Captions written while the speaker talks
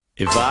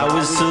If I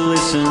was to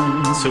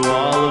listen to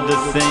all of the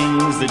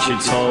things that you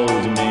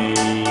told me,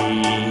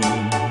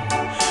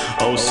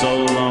 oh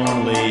so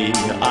lonely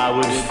I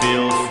would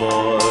feel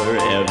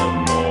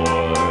forevermore.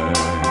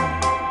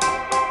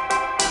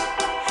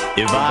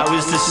 If I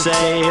was to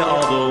say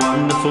all the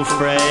wonderful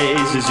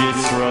phrases you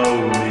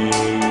throw me,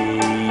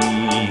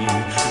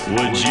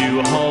 would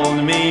you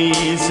hold me,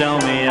 tell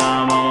me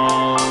I'm all